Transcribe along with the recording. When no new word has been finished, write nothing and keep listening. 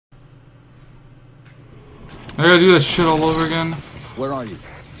I gotta do that shit all over again. Where are you?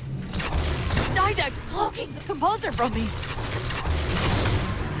 Didact's cloaking the composer from me.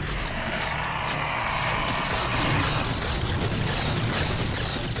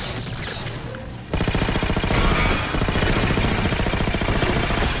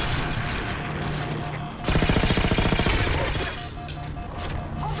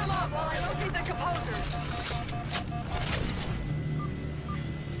 Hold him off while I locate the composer.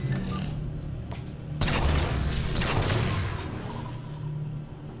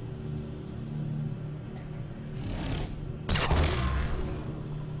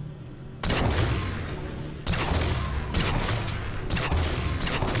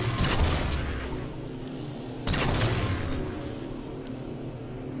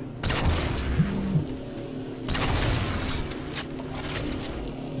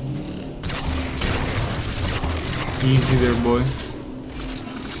 Easy there, boy.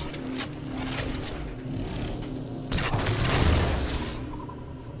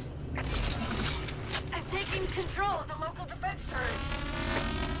 I've taken control of the local defense turrets.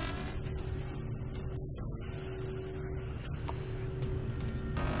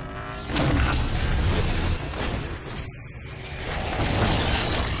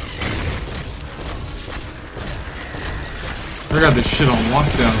 I got this shit on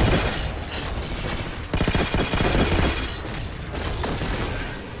lockdown.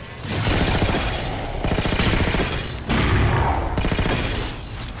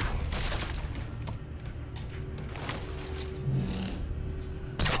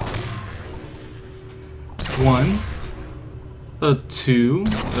 One, two,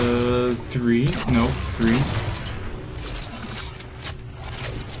 three. No, three.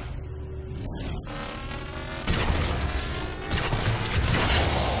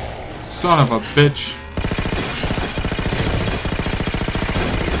 Son of a bitch.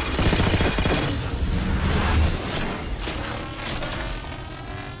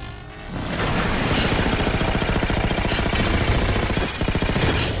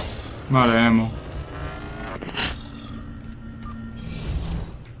 I'm out of ammo.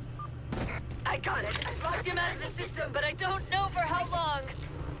 I got it. I locked him out of the system, but I don't know for how long.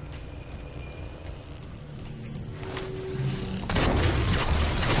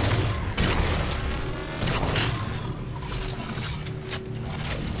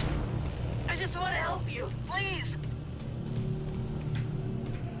 I just want to help you, please.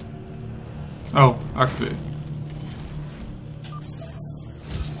 Oh, activate.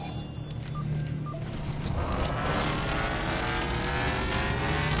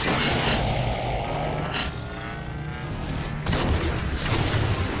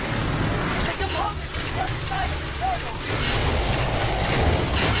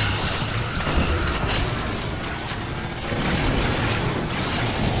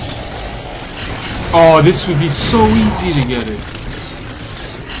 Oh, this would be so easy to get it.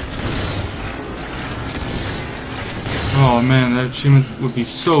 Oh man, that achievement would be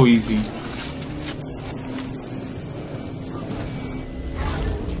so easy.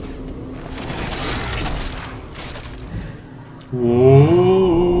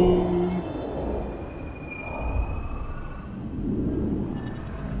 Whoa.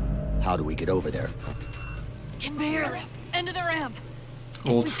 How do we get over there? Can barely. End of the ramp.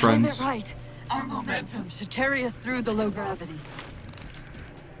 Old If we time friends. it right, our momentum should carry us through the low gravity.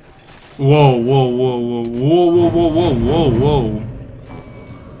 Whoa, whoa, whoa, whoa, whoa, whoa, whoa, whoa, whoa.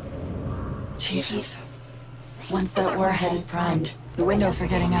 Chief, once that warhead is primed, the window for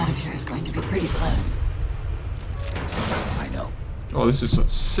getting out of here is going to be pretty slim. I know. Oh, this is so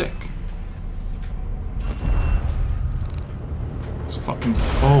sick. It's fucking.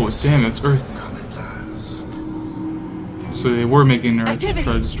 Oh, damn, it's Earth. So they were making Earth to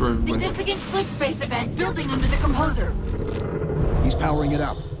try to destroy everybody. Significant slip space event building under the composer. He's powering it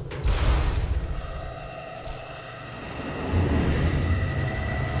up.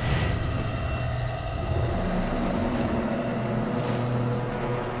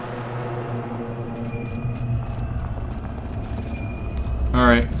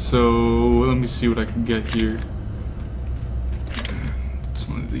 Alright, so let me see what I can get here. It's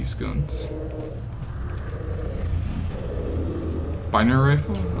one of these guns. Binary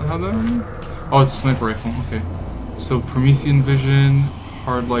rifle? How that? Oh, it's a sniper rifle. Okay. So Promethean vision,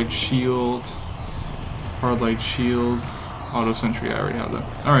 hard light shield, auto sentry. I already have that.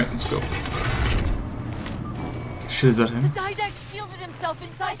 All right, let's go. Shit, is that him? The Didact shielded himself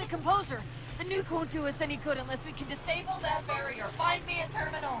inside the composer. The nuke won't do us any good unless we can disable that barrier. Find me a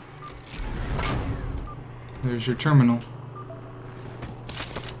terminal. There's your terminal.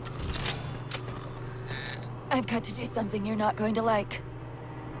 I've got to do something you're not going to like.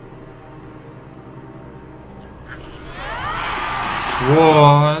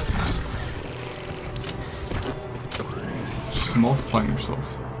 What? Just multiplying yourself.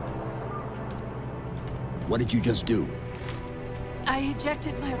 What did you just do? I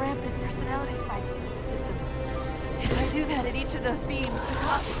ejected my rampant personality spikes into the system. If I do that at each of those beams, the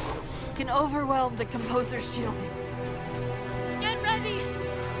copies can overwhelm the composer's shielding. Get ready!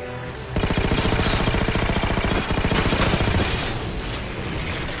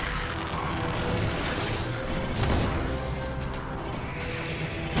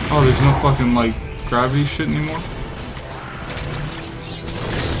 Oh, there's no fucking, like, gravity shit anymore?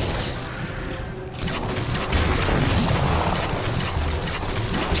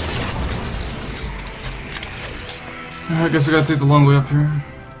 I guess I gotta take the long way up here.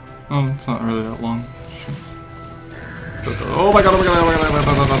 Oh, it's not really that long. Shit. Oh my god, oh my god, oh my god, oh my god,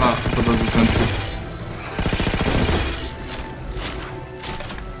 oh my god. I thought that was a sentry.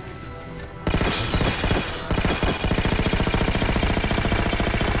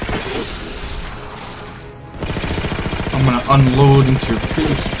 I'm gonna unload into your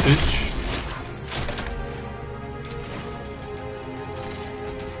face, bitch.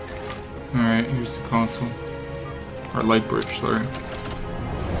 Alright, here's the console. Or light bridge, sorry.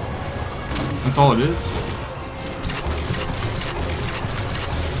 That's all it is.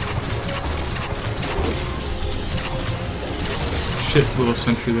 Shit, little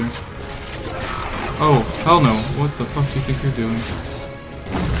sentry there. Oh, hell no. What the fuck do you think you're doing?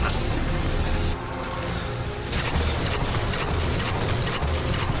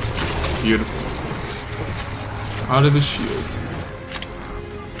 Beautiful. Out of the shield.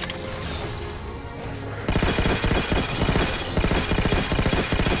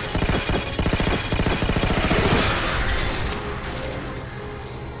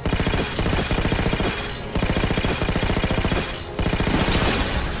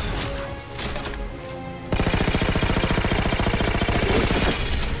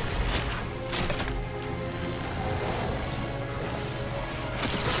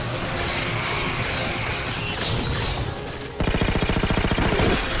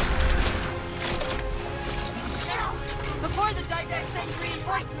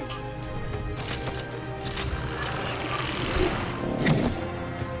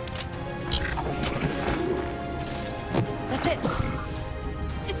 That's it.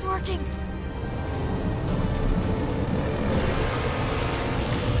 It's working.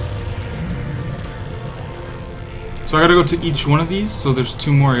 So I gotta go to each one of these, so there's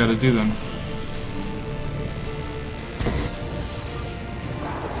 2 more I gotta do then.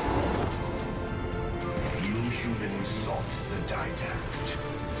 You humans sought the didact.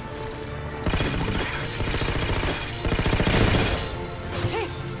 Hey,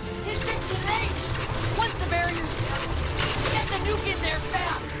 his ship's in range. Once the barrier's down, get the nuke in there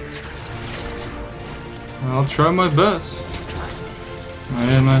fast. I'll try my best. I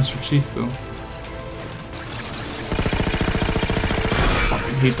am Master Chief though.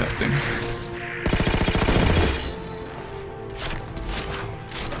 I hate that thing.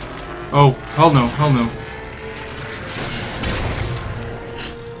 Oh, hell no, hell no.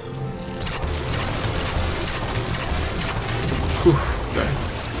 Whew, okay.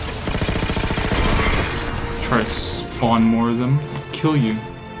 Try to spawn more of them. I'll kill you.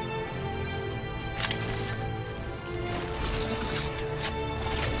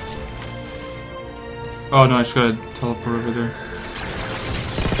 Oh no, I just gotta teleport over there.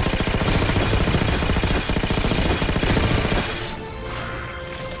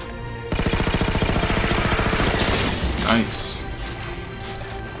 Nice.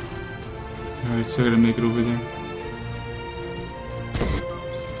 Alright, so I gotta make it over there.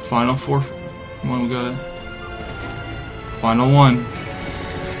 It's the final 4. Come on, we got it. Final 1.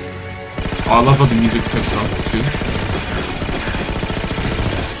 Oh, I love how the music picks up too.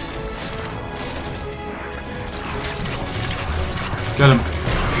 Get him.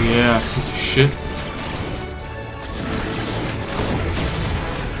 Yeah, piece of shit.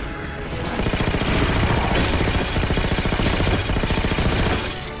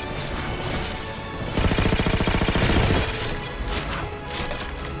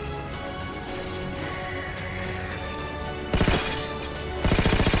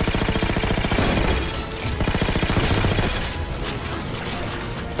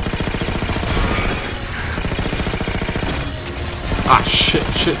 Ah, shit.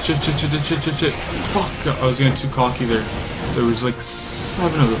 Fuck, I was getting too cocky there. There was like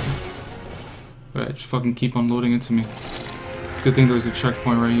 7 of them. Alright, just fucking keep unloading into me. Good thing there was a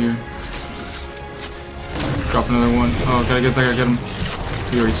checkpoint right here. Drop another one. Oh, gotta get there, gotta get him.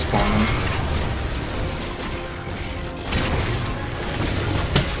 He already spawned him.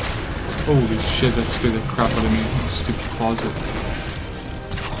 Holy shit, that scared the crap out of me. Stupid closet.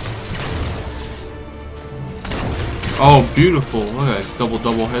 Oh, beautiful. Look at that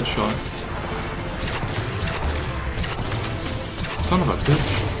double headshot. Son of a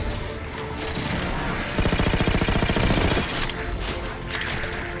bitch.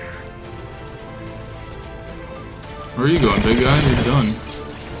 Where are you going, big guy? You're done.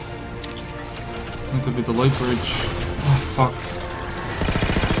 Meant to be the light bridge. Oh, fuck.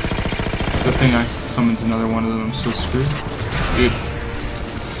 Good thing I summoned another one of them. I'm so screwed. Dude.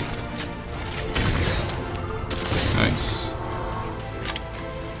 Nice.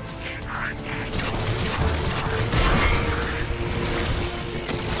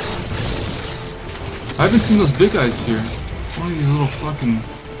 I haven't seen those big guys here. One of these little fucking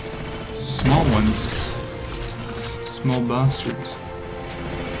small ones. Small bastards.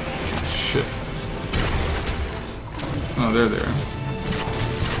 Shit. Oh, they're there.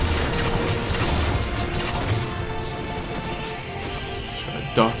 Try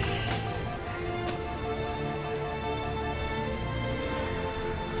to duck.